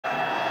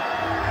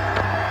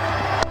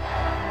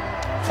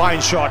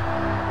Fine shot,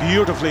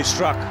 beautifully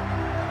struck.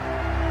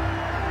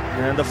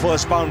 And the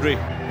first boundary.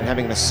 And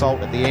having an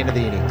assault at the end of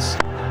the innings.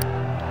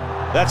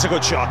 That's a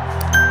good shot.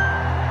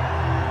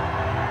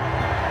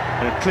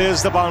 And it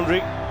clears the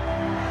boundary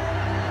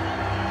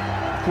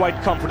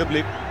quite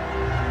comfortably.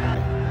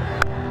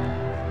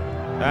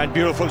 And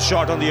beautiful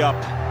shot on the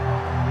up.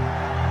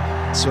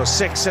 So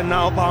 6 and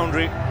now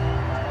boundary.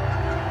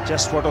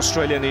 Just what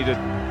Australia needed.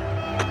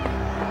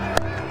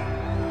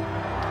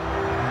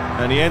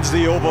 And he ends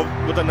the over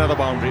with another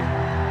boundary.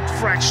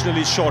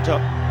 Fractionally shorter,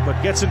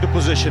 but gets into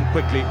position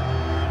quickly.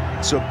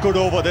 So good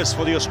over this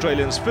for the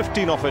Australians.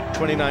 15 off it,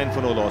 29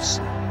 for no loss.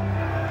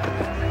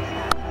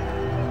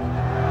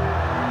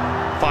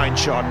 Fine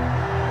shot.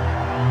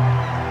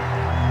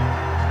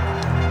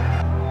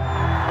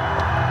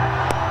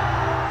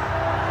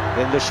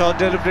 In the short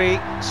delivery,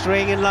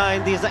 staying in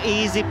line, these are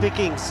easy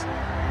pickings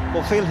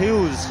for Phil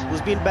Hughes,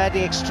 who's been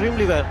batting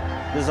extremely well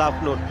this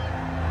afternoon.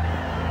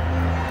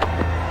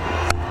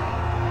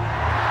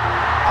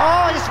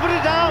 Oh, he's put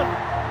it down!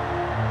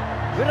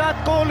 Virat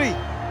Kohli.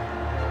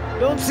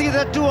 Don't see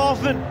that too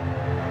often.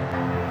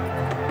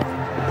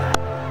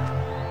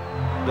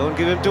 Don't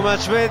give him too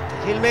much width,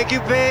 he'll make you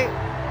pay.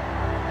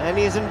 And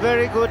he's in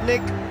very good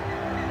nick.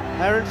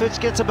 Aaron Finch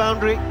gets a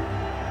boundary.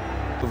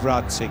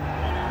 Virat Singh.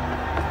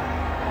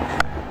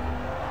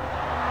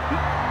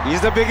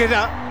 He's the big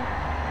hitter.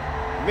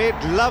 Made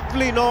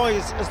lovely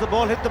noise as the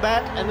ball hit the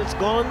bat, and it's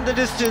gone the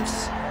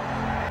distance.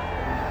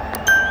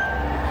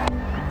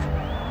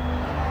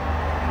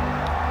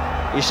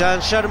 Ishan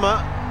Sharma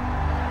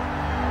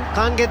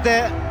can't get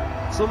there,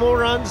 so more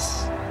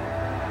runs.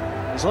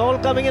 It's all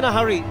coming in a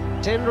hurry.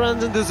 10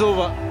 runs in this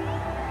over.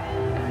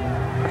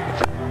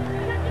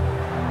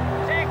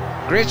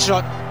 Great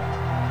shot.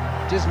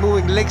 Just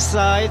moving leg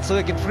side so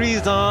he can free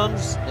his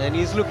arms, and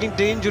he's looking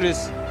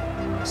dangerous.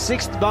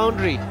 6th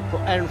boundary for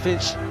Aaron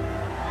Finch.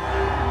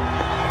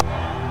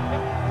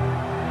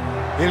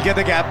 He'll get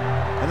the gap,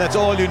 and that's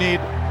all you need.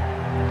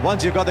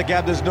 Once you've got the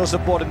gap, there's no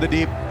support in the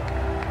deep.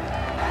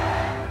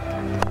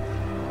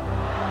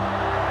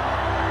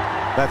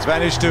 That's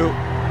vanished too.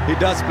 He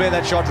does play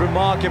that shot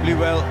remarkably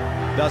well,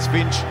 does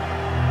Finch.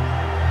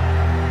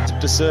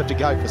 To serve to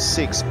go for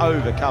 6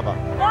 over cover.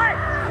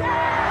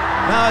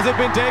 Now has it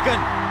been taken?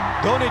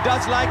 Dhoni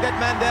does like that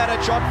man there,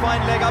 a shot,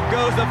 fine leg, up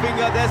goes the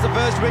finger, there's the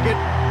first wicket.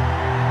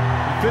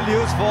 Phil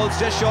Hughes falls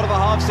just short of a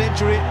half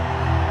century.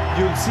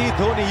 You'll see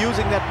Dhoni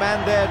using that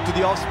man there to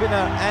the off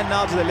spinner and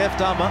now to the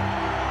left armour.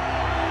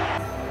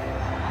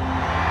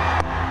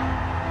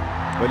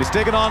 Well, he's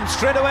taken on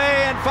straight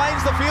away and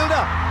finds the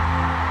fielder.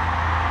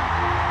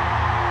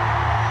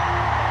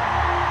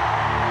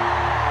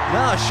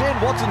 Now Shane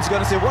Watson's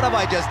going to say, what have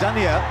I just done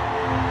here?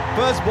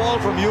 First ball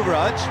from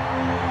Yuvraj,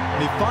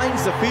 and he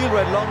finds the fielder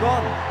at long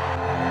on.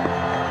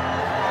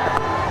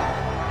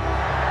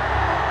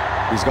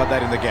 He's got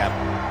that in the gap.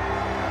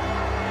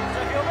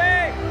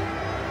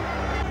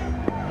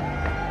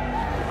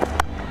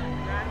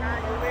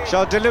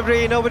 Short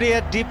delivery, nobody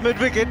at deep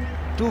mid-wicket.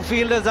 2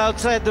 fielders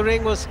outside the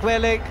ring was square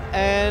leg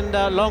and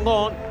long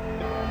on.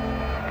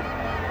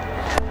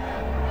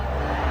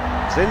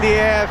 It's in the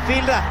air,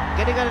 fielder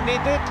getting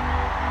underneath it.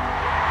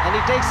 And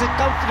he takes it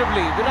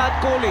comfortably. Virat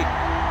Kohli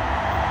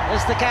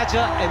is the catcher,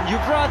 and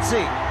Yuvraj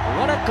Singh.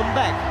 What a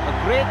comeback. A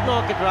great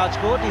knock at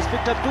Rajkot. He's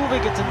picked up 2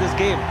 wickets in this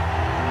game.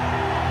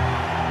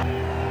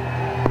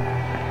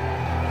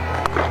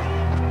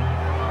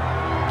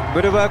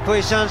 Good work for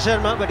Ishan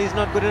Sharma, but he's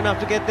not good enough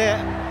to get there.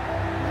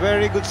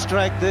 Very good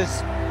strike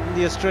this from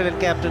the Australian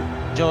captain,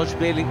 George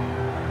Bailey.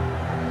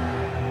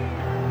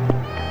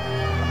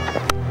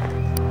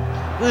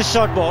 This is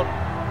short ball.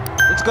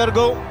 It's got to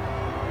go.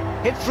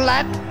 Hit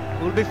flat.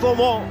 Will be 4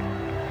 more.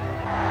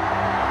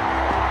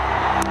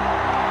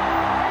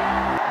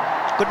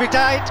 Could be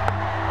tight.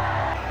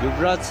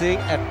 Yuvraj Singh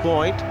at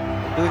point,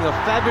 doing a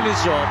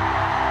fabulous job.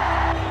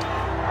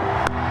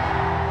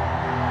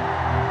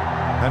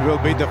 And will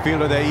beat the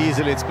fielder there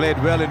easily. It's played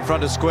well in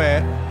front of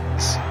square.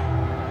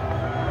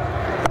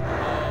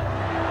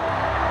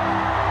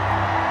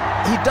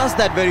 He does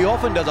that very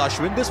often, does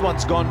Ashwin. This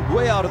one's gone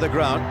way out of the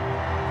ground.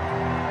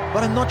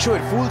 But I'm not sure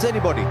it fools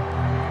anybody.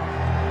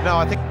 No,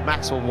 I think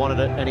Maxwell wanted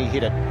it and he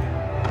hit it.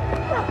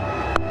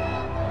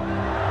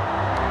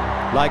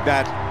 Like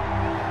that.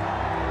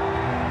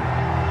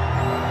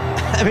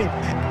 I mean...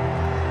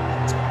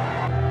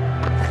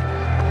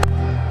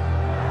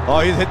 Oh,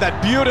 he's hit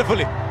that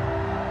beautifully.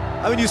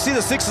 I mean, you see the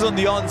 6s on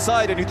the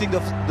onside and you think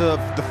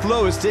the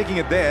flow is taking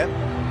it there.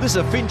 This is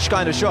a Finch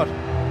kind of shot.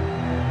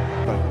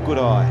 But a good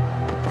eye.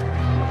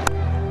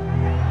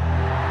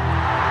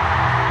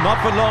 Not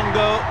for long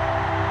though.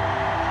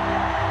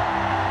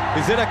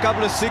 He's hit a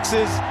couple of 6s.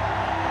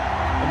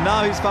 And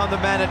now he's found the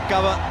man at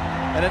cover.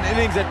 And an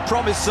innings that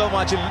promised so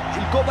much. He'll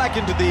go back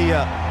into the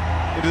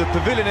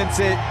pavilion and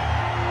say,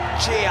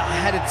 gee, I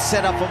had it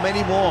set up for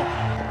many more.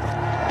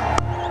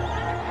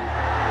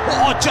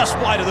 Oh, just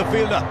wide of the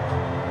fielder.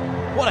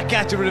 What a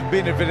catch it would have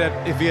been if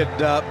he had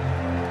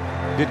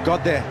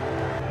got there.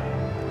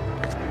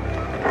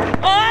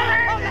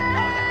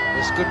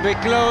 This could be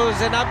close,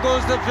 and up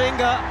goes the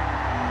finger.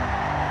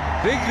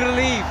 Big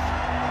relief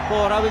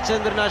for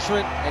Ravichandran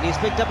Ashwin, and he's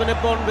picked up an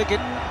important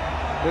wicket,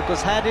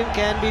 because Haddon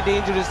can be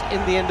dangerous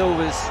in the end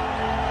overs.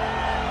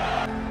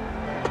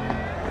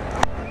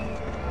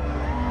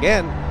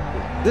 Again,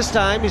 this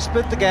time he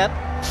split the gap.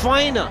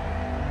 Finer.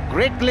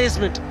 Great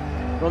placement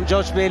from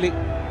George Bailey.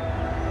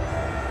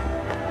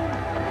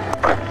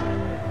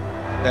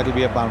 That will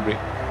be a boundary.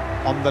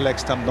 On the leg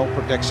stump, no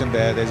protection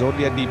there. There's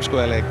only a deep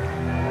square leg.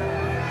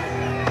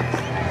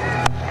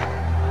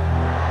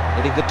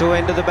 Hitting the toe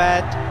end of the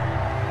bat.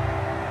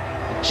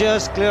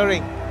 Just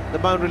clearing the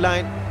boundary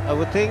line. I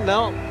would think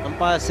now,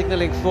 umpire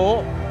signalling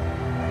 4.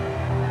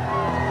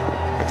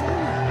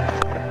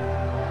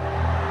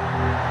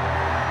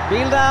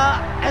 Fielder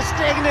has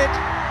taken it.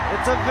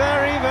 It's a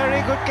very,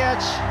 very good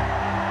catch.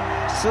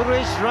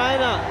 Suresh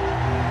Raina.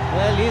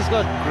 Well, he's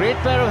got great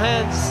pair of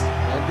hands,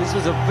 and this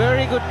was a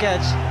very good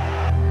catch.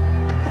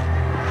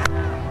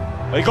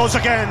 He goes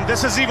again.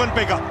 This is even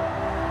bigger.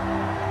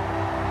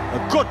 A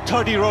good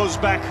 30 rows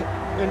back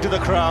into the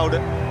crowd.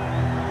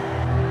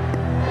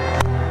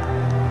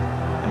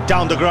 And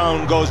down the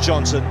ground goes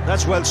Johnson.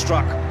 That's well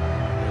struck.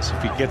 Yes,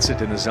 if he gets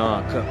it in his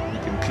arc, he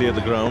can clear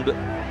the ground.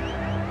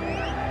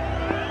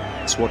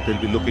 That's what they'll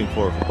be looking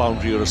for, a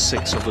boundary or a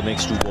 6 of the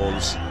next 2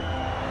 balls.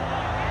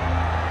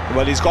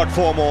 Well, he's got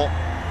 4 more.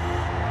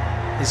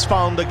 He's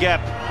found the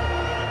gap.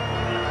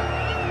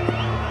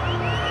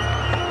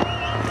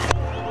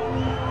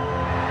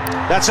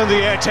 That's in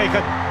the air,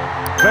 taken.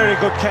 Very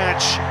good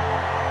catch.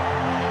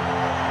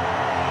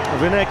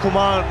 Vinay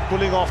Kumar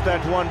pulling off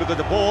that one, because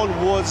the ball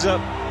was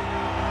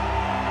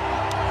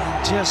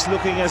just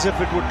looking as if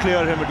it would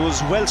clear him. It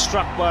was well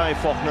struck by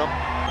Faulkner.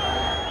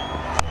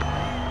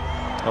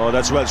 Oh,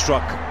 that's well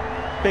struck.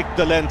 Picked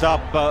the length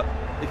up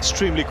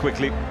extremely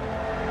quickly.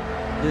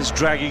 He's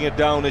dragging it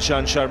down,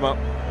 Ishant Sharma.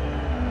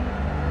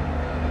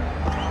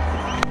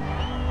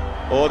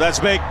 Oh, that's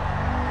big.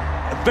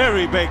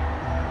 Very big.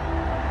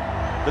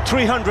 The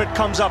 300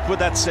 comes up with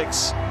that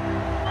 6.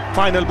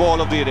 Final ball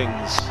of the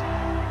innings.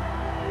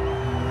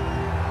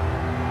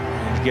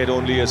 He'll get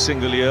only a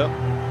single here,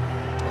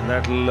 and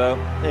that'll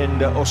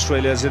end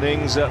Australia's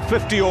innings.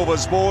 50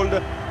 overs bowled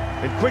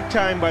in quick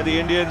time by the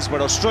Indians,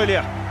 but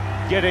Australia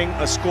getting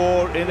a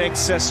score in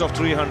excess of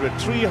 300.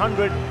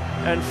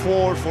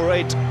 304 for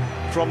 8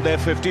 from their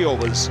 50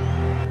 overs.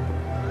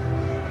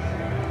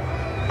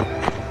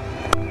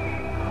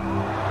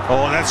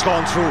 Oh, that's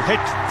gone through. Hit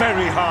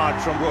very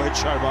hard from Rohit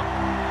Sharma.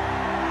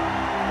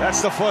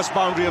 That's the first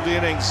boundary of the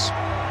innings.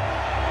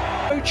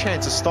 No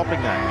chance of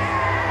stopping that.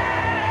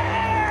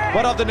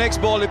 But off the next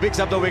ball, he picks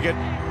up the wicket.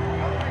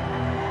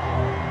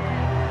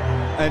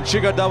 And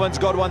Shikhar Dhawan's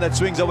got one that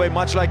swings away,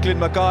 much like Clint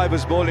Mackay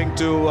was bowling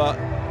to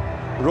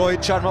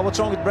Rohit Sharma. What's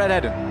wrong with Brad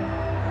Haddon?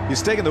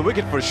 He's taken the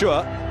wicket for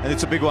sure, and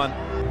it's a big one.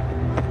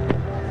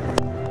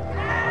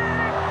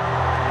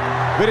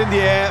 Bit in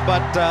the air,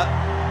 but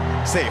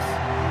safe.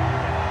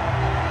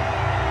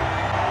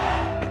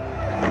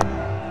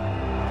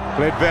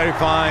 Played very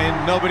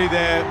fine, nobody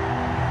there.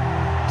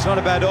 It's not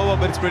a bad over,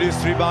 but it's produced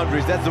 3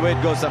 boundaries. That's the way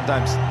it goes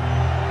sometimes.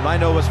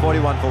 Mine over was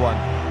 41 for 1.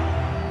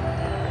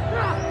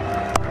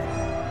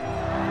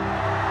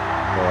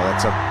 Oh,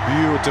 that's a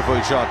beautiful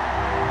shot.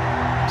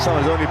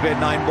 Someone's only played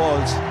 9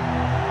 balls.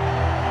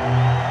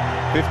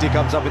 50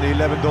 comes up in the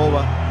 11th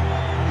over.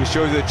 He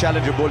shows you the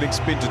challenge of bowling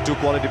spin to 2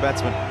 quality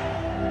batsmen.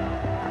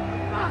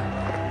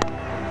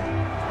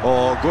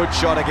 Oh, good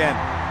shot again.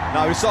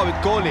 Now we saw with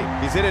Kohli,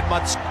 he's hit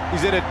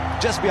it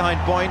just behind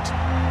point.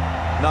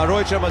 Now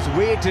Rohit Sharma's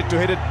waited to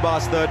hit it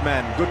past third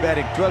man. Good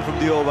batting, 12 from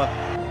the over.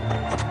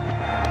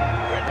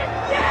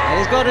 And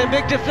he's got a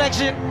big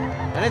deflection,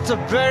 and it's a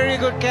very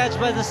good catch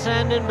by the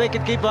stand-in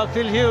wicketkeeper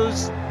Phil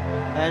Hughes.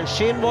 And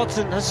Shane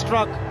Watson has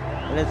struck,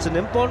 and it's an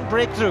important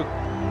breakthrough,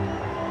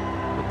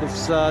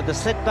 because the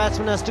set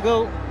batsman has to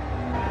go.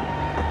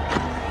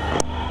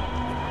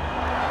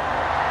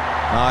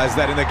 Now is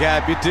that in the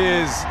gap? It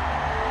is.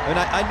 And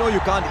I know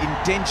you can't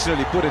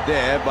intentionally put it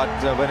there, but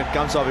when it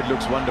comes off, it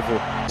looks wonderful.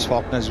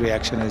 Faulkner's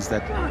reaction is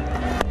that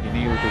he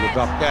knew to the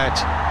drop catch.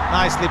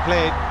 Nicely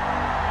played.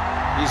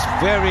 He's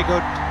very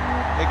good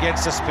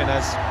against the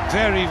spinners.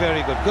 Very,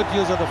 very good. Good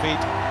use of the feet.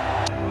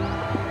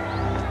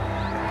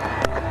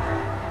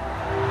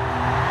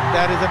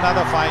 That is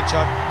another fine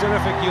shot.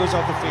 Terrific use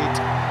of the feet.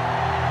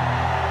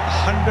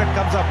 100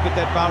 comes up with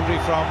that boundary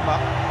from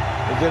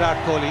Virat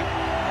Kohli.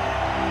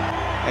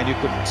 And you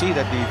could see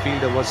that the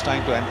fielder was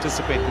trying to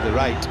anticipate to the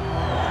right.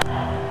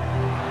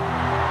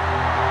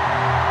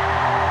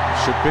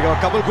 Should pick up a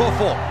couple, go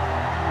for.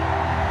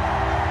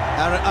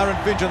 Aaron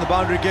Finch on the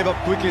boundary, gave up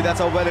quickly. That's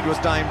how well it was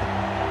timed.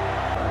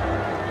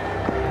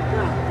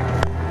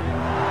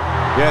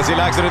 Yes, he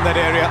likes it in that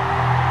area.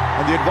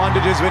 And the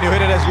advantage is when you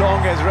hit it as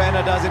long as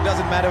Raina does, it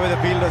doesn't matter where the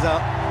fielders are.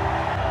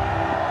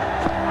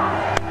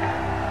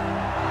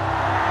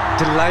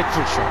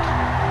 Delightful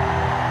shot.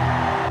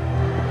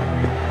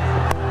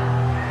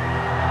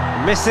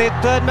 Miss it,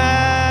 third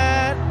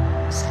man.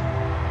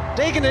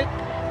 Taken it.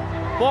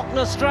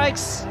 Faulkner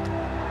strikes.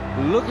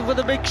 Looking for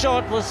the big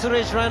shot was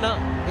Suresh Raina,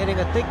 getting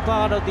a thick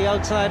part of the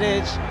outside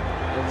edge.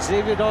 And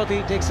Xavier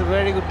Doughty takes a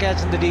very good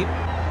catch in the deep.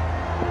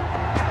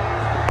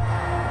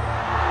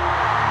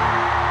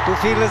 Two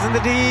fielders in the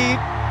deep,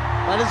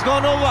 and it's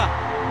gone over.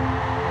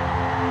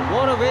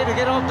 What a way to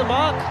get off the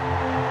mark.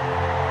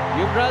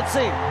 Yuvraj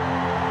Singh.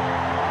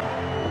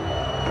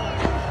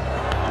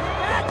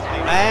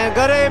 And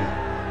got him.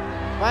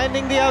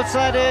 Finding the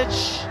outside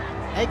edge.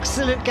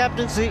 Excellent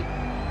captaincy.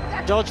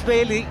 George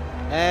Bailey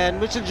and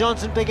Mitchell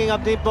Johnson picking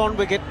up the inbound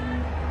wicket.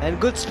 And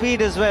good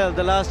speed as well,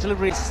 the last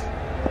deliveries.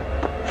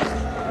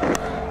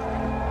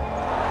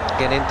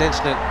 Again,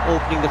 intentional,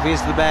 opening the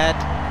face of the bat.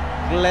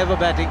 Clever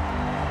batting.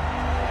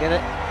 Get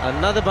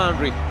another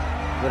boundary.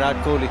 Virat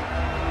Kohli.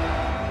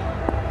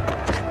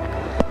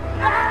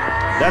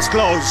 That's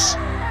close.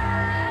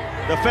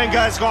 The finger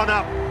has gone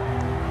up.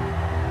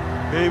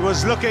 He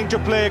was looking to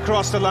play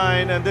across the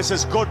line, and this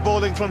is good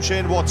bowling from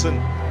Shane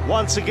Watson.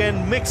 Once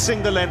again,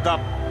 mixing the length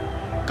up.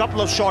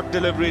 Couple of short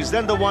deliveries,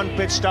 then the one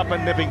pitched up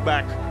and nipping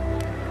back.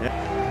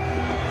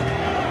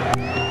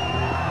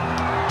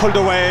 Pulled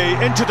away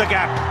into the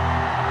gap.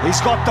 He's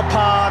got the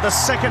power, the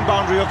second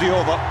boundary of the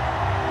over.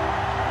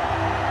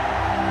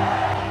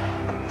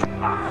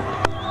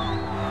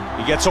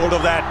 He gets hold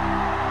of that.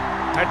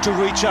 Had to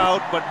reach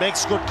out, but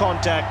makes good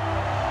contact.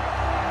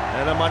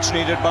 And a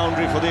much-needed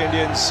boundary for the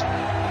Indians.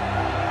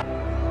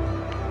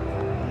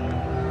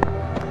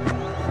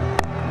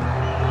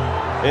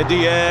 In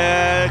the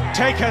air,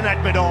 taken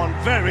at mid-on.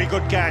 Very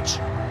good catch.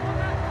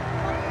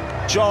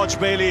 George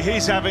Bailey,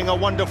 he's having a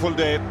wonderful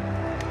day.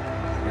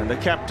 And the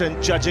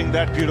captain judging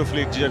that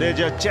beautifully.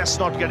 Jadeja just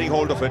not getting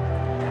hold of it.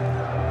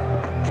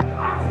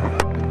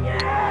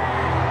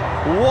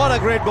 What a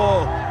great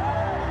ball.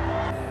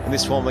 In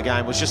this form of the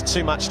game, was just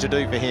too much to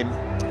do for him.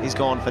 He's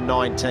gone for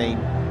 19.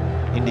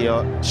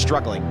 India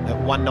struggling at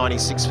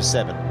 196 for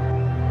 7.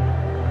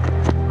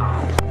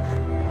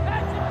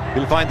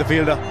 He'll find the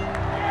fielder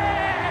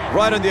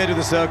right on the edge of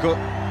the circle.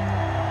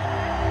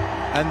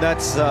 And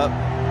that's the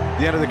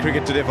end of the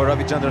cricket today for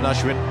Ravichandran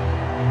Ashwin.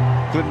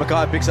 Clint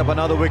Mackay picks up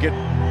another wicket.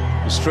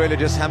 Australia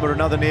just hammered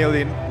another nail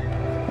in.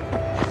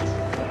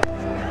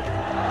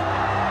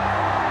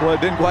 Well,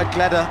 it didn't quite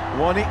clatter.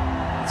 Warnie,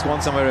 it's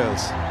gone somewhere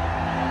else.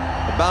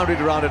 A boundary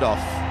to round it off.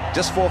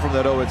 Just 4 from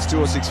that over. It's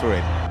 206 for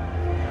 8.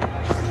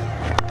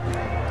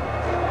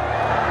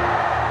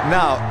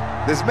 Now,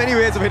 there's many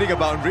ways of hitting a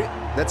boundary.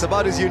 That's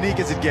about as unique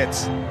as it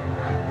gets.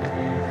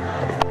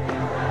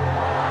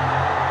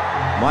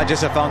 Might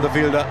just have found the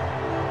fielder.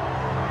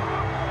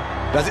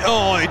 Does it?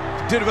 Oh, it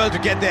did well to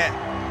get there.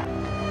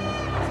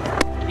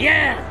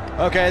 Yeah!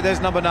 Okay, there's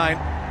number 9.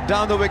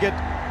 Down the wicket.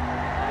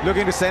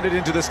 Looking to send it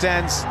into the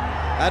stands.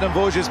 Adam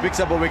Voges picks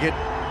up a wicket.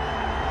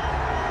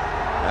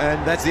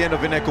 And that's the end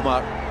of Vinay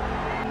Kumar.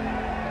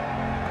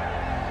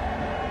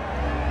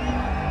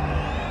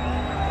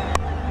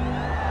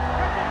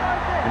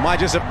 He might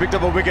just have picked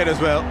up a wicket as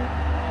well.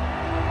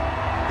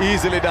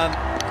 Easily done.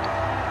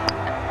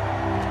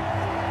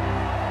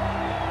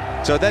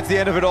 So that's the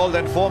end of it all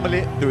then,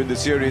 formally doing the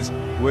series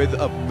with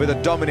a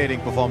dominating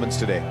performance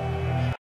today.